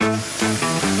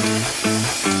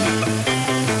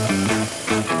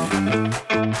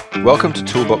Welcome to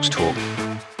Toolbox Talk,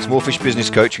 Smallfish Business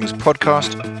Coaching's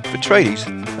podcast for tradies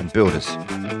and builders.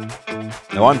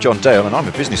 Now, I'm John Dale and I'm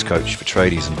a business coach for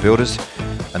tradies and builders,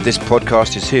 and this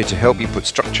podcast is here to help you put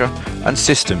structure and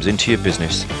systems into your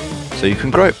business so you can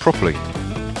grow it properly.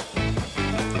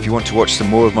 If you want to watch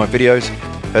some more of my videos,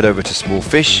 head over to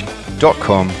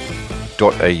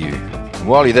smallfish.com.au. And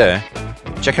while you're there,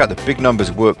 check out the Big Numbers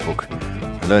Workbook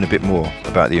and learn a bit more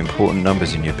about the important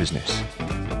numbers in your business.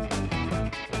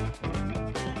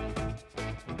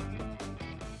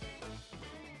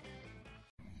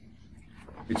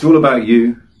 It's all about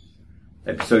you,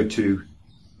 episode 2,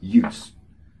 Utes.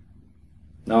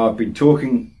 Now, I've been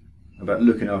talking about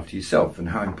looking after yourself and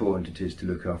how important it is to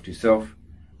look after yourself.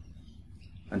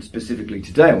 And specifically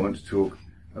today I want to talk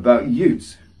about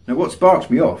Utes. Now, what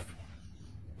sparked me off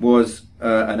was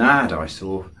an ad I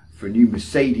saw for a new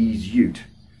Mercedes Ute,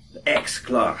 the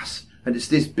X-Class. And it's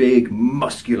this big,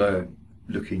 muscular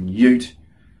looking Ute.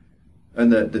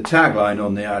 And the tagline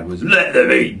on the ad was, "Let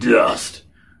them eat dust."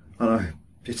 And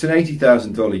it's an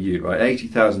 $80,000 Ute, right?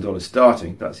 $80,000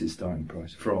 starting, that's its starting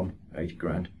price, from 80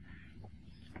 grand.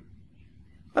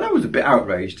 And I was a bit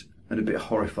outraged and a bit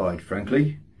horrified,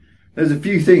 frankly. There's a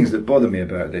few things that bother me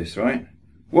about this, right?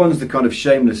 One's the kind of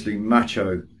shamelessly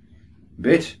macho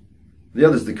bit. The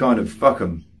other's the kind of fuck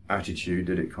 'em attitude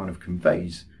that it kind of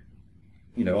conveys.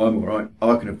 You know, I'm alright,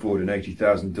 I can afford an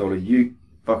 $80,000 Ute,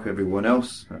 fuck everyone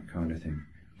else, that kind of thing.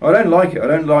 I don't like it. I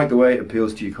don't like the way it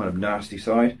appeals to your kind of nasty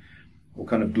side, or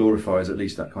kind of glorifies at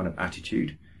least that kind of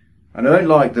attitude. And I don't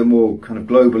like the more kind of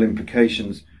global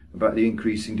implications about the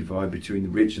increasing divide between the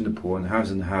rich and the poor and the haves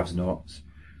and the have-nots.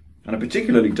 And I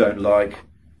particularly don't like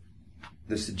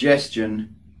the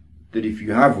suggestion that if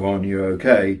you have one, you're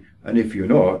okay, and if you're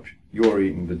not, you're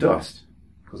eating the dust.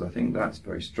 Because I think that's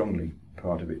very strongly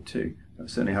part of it too.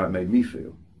 That's certainly how it made me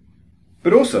feel.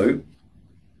 But also,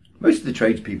 most of the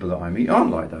tradespeople that I meet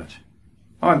aren't like that.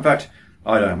 In fact,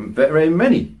 I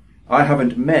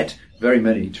haven't met very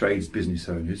many trades business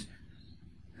owners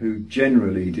who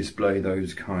generally display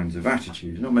those kinds of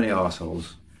attitudes. Not many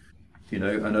arseholes, you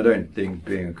know, and I don't think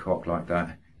being a cock like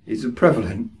that is a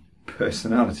prevalent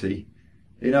personality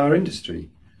in our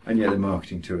industry. And yet they're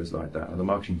marketing to us like that, or they're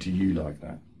marketing to you like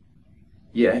that.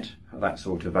 Yet, that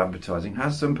sort of advertising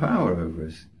has some power over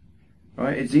us,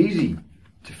 right? It's easy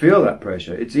to feel that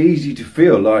pressure. It's easy to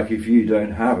feel like if you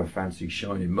don't have a fancy,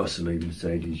 shiny, muscly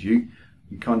Mercedes Ute,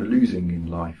 you're kind of losing in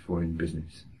life or in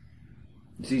business.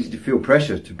 It's easy to feel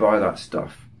pressure to buy that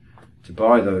stuff, to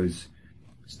buy those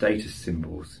status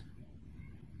symbols.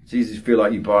 It's easy to feel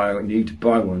like you need to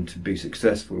buy one to be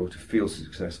successful, or to feel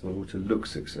successful, or to look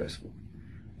successful.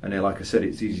 And then, like I said,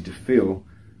 it's easy to feel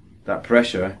that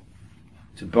pressure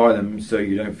to buy them so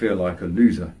you don't feel like a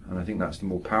loser. And I think that's the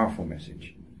more powerful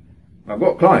message. I've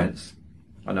got clients,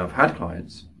 and I've had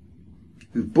clients,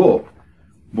 who've bought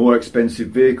more expensive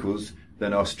vehicles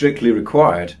than are strictly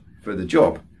required for the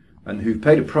job, and who've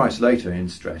paid a price later in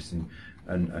stress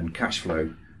and cash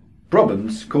flow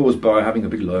problems caused by having a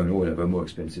big loan or whatever, a more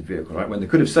expensive vehicle, right? When they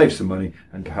could have saved some money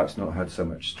and perhaps not had so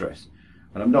much stress.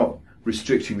 And I'm not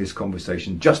restricting this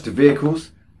conversation just to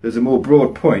vehicles. There's a more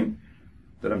broad point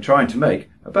that I'm trying to make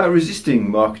about resisting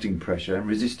marketing pressure and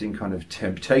resisting kind of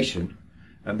temptation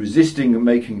and resisting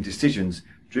making decisions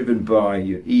driven by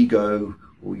your ego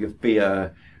or your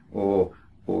fear or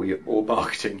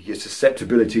marketing, your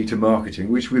susceptibility to marketing,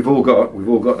 which we've all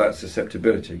got that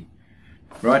susceptibility,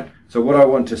 right? So what I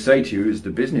want to say to you as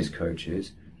the business coach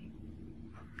is,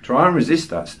 try and resist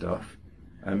that stuff.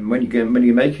 And when you're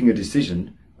making a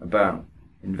decision about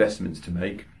investments to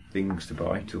make, things to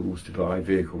buy, tools to buy,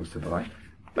 vehicles to buy,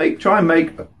 try and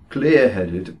make a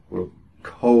clear-headed or a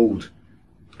cold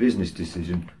business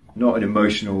decision, not an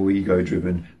emotional,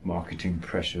 ego-driven,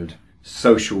 marketing-pressured,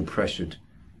 social-pressured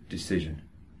decision.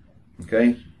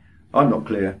 Okay? I'm not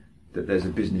clear that there's a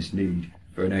business need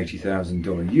for an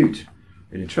 $80,000 Ute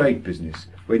in a trade business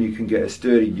when you can get a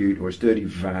sturdy Ute or a sturdy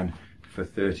van for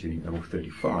 30 or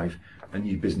 35 and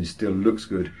your business still looks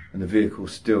good and the vehicle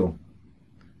still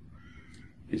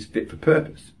is fit for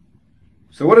purpose.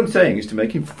 So what I'm saying is to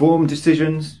make informed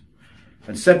decisions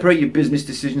and separate your business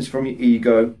decisions from your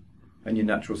ego and your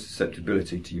natural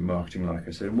susceptibility to your marketing, like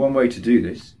I said. And one way to do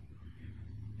this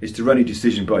is to run your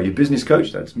decision by your business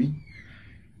coach, that's me,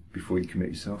 before you commit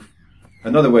yourself.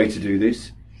 Another way to do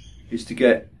this is to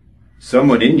get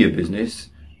someone in your business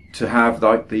to have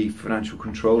like the financial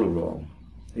controller role.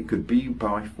 It could be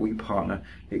for your partner,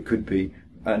 it could be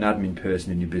an admin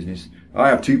person in your business. I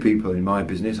have 2 people in my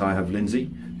business. I have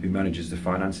Lindsay, who manages the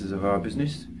finances of my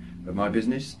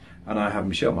business, and I have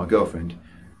Michelle, my girlfriend,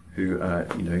 who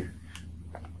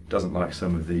doesn't like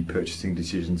some of the purchasing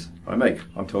decisions I make.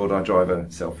 I'm told I drive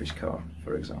a selfish car,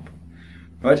 for example.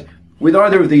 Right? With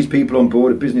either of these people on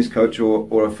board, a business coach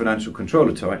or a financial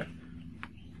controller type,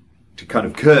 to kind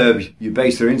of curb your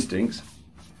baser instincts,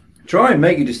 try and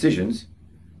make your decisions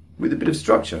with a bit of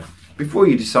structure. Before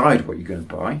you decide what you're going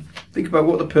to buy, think about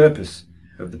what the purpose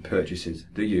of the purchase is.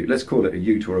 Let's call it a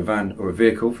ute or a van or a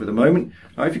vehicle for the moment.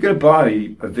 Now, if you're going to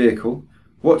buy a vehicle,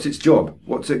 what's its job?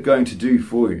 What's it going to do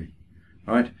for you?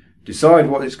 Right? Decide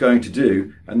what it's going to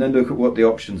do, and then look at what the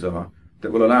options are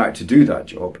that will allow it to do that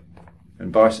job,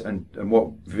 and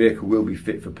what vehicle will be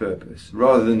fit for purpose,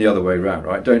 rather than the other way around.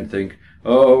 Right? Don't think,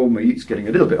 oh, my ute's getting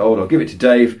a little bit old, I'll give it to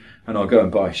Dave and I'll go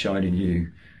and buy a shiny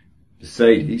new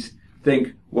Mercedes.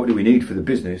 Think, what do we need for the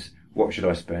business? What should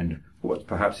I spend? What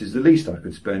perhaps is the least I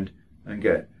could spend and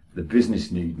get the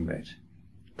business need met?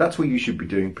 That's what you should be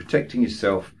doing, protecting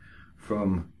yourself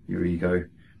from your ego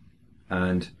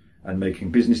and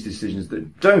making business decisions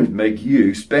that don't make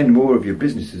you spend more of your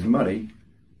business's money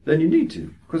than you need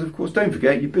to. Because, of course, don't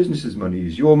forget, your business's money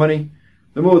is your money.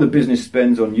 The more the business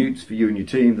spends on utes for you and your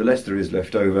team, the less there is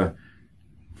left over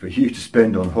for you to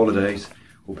spend on holidays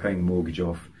or paying the mortgage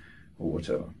off or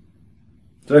whatever.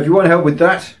 So if you want help with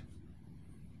that,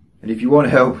 and if you want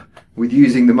help with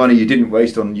using the money you didn't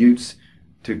waste on utes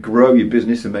to grow your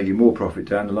business and make you more profit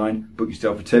down the line, book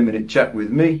yourself a 10-minute chat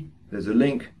with me. There's a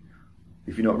link.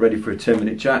 If you're not ready for a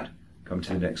 10-minute chat, come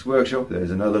to the next workshop.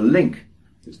 There's another link.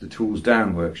 It's the Tools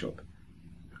Down workshop.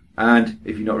 And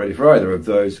if you're not ready for either of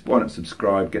those, why not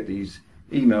subscribe? Get these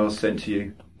emails sent to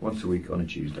you once a week on a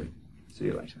Tuesday. See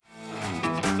you later.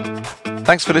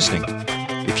 Thanks for listening.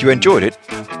 If you enjoyed it,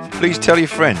 please tell your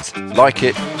friends, like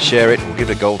it, share it, or give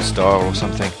it a gold star or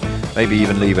something. Maybe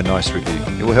even leave a nice review.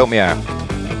 It will help me out.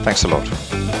 Thanks a lot.